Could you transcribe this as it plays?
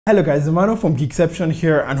Hello guys, Emmanuel from Geekception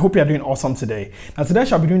here and hope you are doing awesome today. Now today I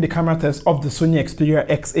shall be doing the camera test of the Sony Xperia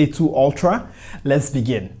XA2 Ultra. Let's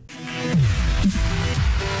begin.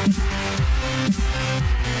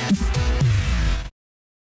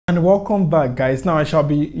 And welcome back guys. Now I shall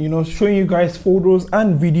be showing you guys photos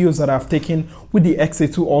and videos that I've taken with the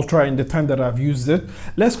XA2 Ultra in the time that I've used it.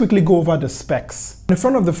 Let's quickly go over the specs. In the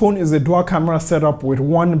front of the phone is a dual camera setup, with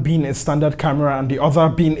one being a standard camera and the other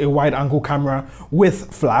being a wide angle camera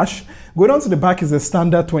with flash. Going on to the back is a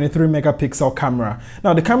standard 23 megapixel camera.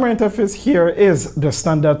 Now the camera interface here is the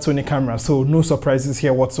standard Sony camera, so no surprises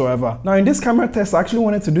here whatsoever. Now in this camera test I actually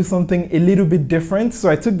wanted to do something a little bit different, so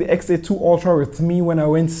I took the XA2 Ultra with me when I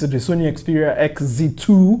went to the Sony Xperia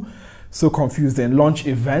XZ2 launch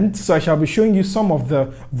event. So I shall be showing you some of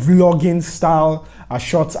the vlogging style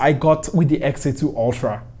shots I got with the XA2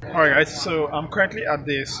 Ultra. Alright guys, so I'm currently at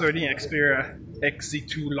the Sony Xperia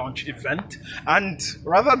XZ2 launch event, and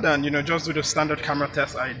rather than just do the standard camera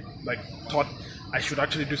test, I thought I should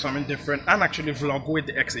actually do something different and actually vlog with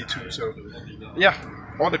the XA2. So yeah,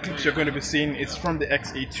 all the clips you're going to be seeing is from the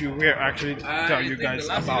XA2, where I actually tell you guys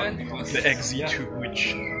about the XZ2,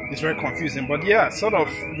 which is very confusing, but yeah, sort of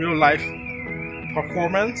real life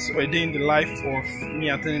performance or a day in the life of me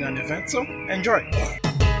attending an event. So enjoy.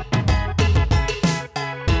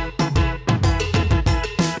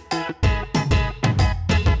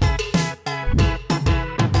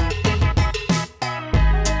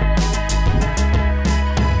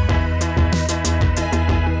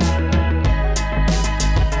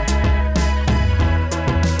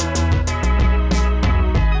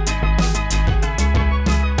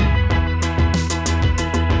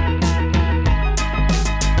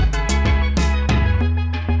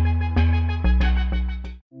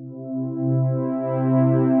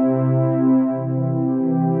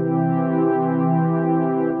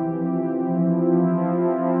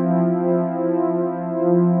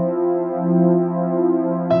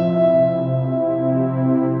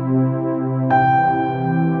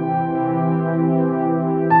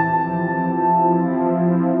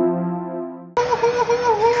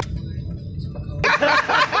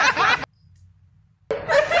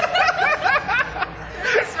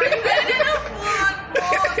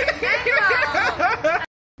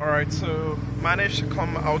 Alright, so managed to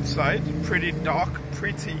come outside. Pretty dark,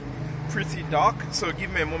 pretty dark. So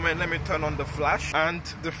give me a moment, let me turn on the flash, and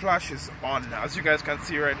the flash is on. As you guys can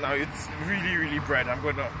see right now, it's really bright. I'm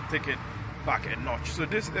gonna take it back a notch. So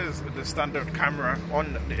this is the standard camera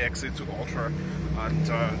on the XA2 Ultra,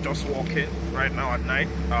 and just walking right now at night.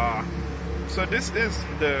 So this is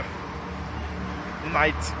the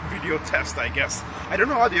night video test, I guess. I don't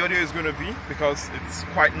know how the audio is going to be because it's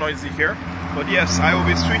quite noisy here, but yes, I will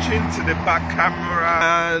be switching to the back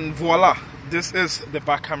camera, and voila, this is the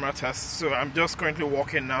back camera test. So I'm just currently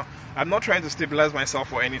walking now. I'm not trying to stabilize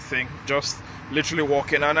myself or anything, just literally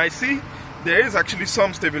walking, and I see there is actually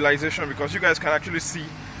some stabilization because you guys can actually see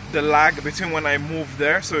the lag between when I move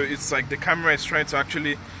there. So it's like the camera is trying to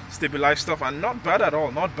actually stabilize stuff, and not bad at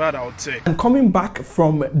all, not bad I would say. And coming back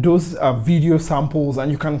from those video samples,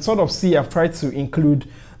 and you can sort of see I've tried to include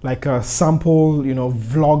like a sample,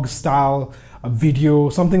 vlog style video,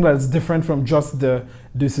 something that's different from just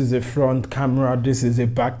this is a front camera, this is a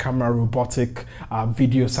back camera robotic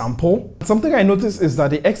video sample. Something I noticed is that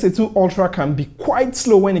the XA2 Ultra can be quite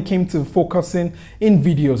slow when it came to focusing in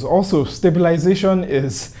videos. Also, stabilization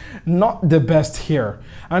is not the best here.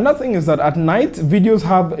 Another thing is that at night, videos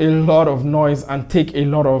have a lot of noise and take a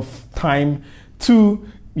lot of time to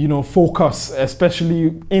focus,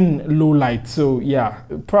 especially in low light. So yeah,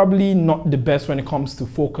 probably not the best when it comes to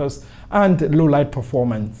focus and low light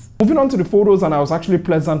performance. Moving on to the photos, and I was actually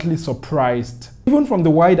pleasantly surprised. Even from the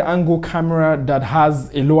wide angle camera that has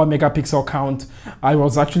a lower megapixel count, I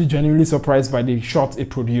was actually genuinely surprised by the shots it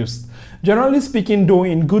produced. Generally speaking though,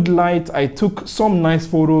 in good light, I took some nice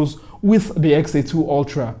photos with the XA2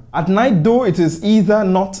 Ultra. At night though, it is either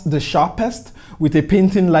not the sharpest with a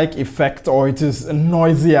painting-like effect, or it is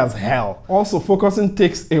noisy as hell. Also, focusing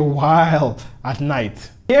takes a while at night.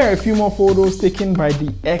 Here are a few more photos taken by the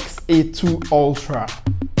XA2 Ultra.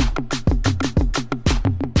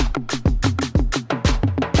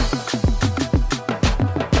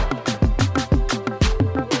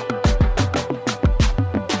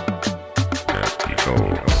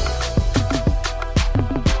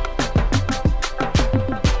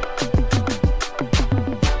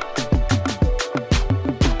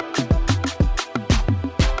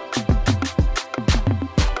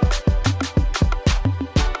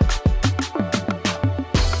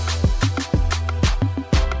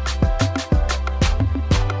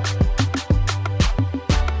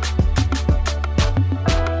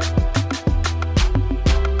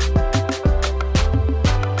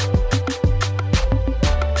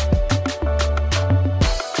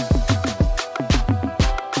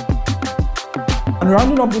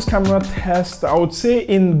 rounding up this camera test, I would say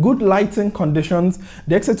in good lighting conditions,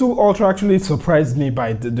 the XZ2 Ultra actually surprised me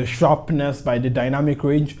by the sharpness, by the dynamic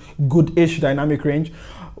range, good-ish dynamic range.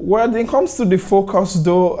 When it comes to the focus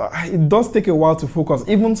though, it does take a while to focus,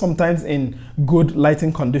 even sometimes in good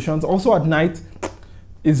lighting conditions. Also at night,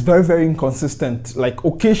 it's very inconsistent. Like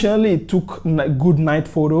occasionally it took good night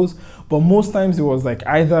photos, but most times it was like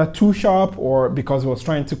either too sharp, or because it was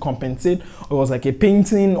trying to compensate, or it was like a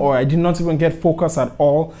painting, or I did not even get focus at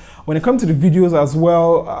all. When it comes to the videos as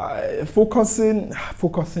well, focusing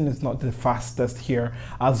is not the fastest here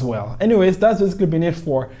as well. Anyways, that's basically been it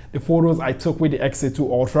for the photos I took with the XZ2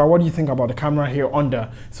 Ultra. What do you think about the camera here on the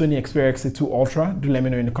Sony Xperia XZ2 Ultra? Do let me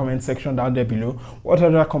know in the comment section down there below. What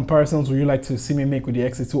other comparisons would you like to see me make with the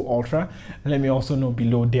XZ2 Ultra? Let me also know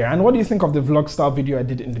below there. And what do you think of the vlog style video I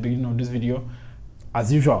did in the beginning of this video? As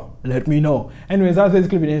usual, let me know. Anyways, that's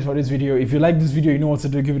basically been it for this video. If you like this video, you know what to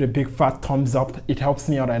do. Give it a big fat thumbs up. It helps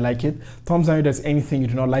me out. I like it. Thumbs down if there's anything you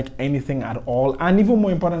do not like, anything at all. And even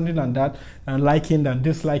more importantly than that, than liking, than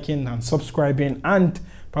disliking, and subscribing, and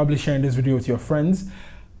probably sharing this video with your friends,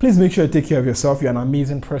 please make sure you take care of yourself. You're an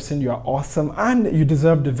amazing person. You are awesome, and you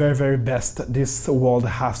deserve the very best this world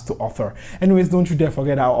has to offer. Anyways, don't you dare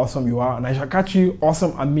forget how awesome you are, and I shall catch you,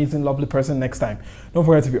 awesome, amazing, lovely person, next time. Don't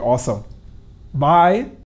forget to be awesome. Bye.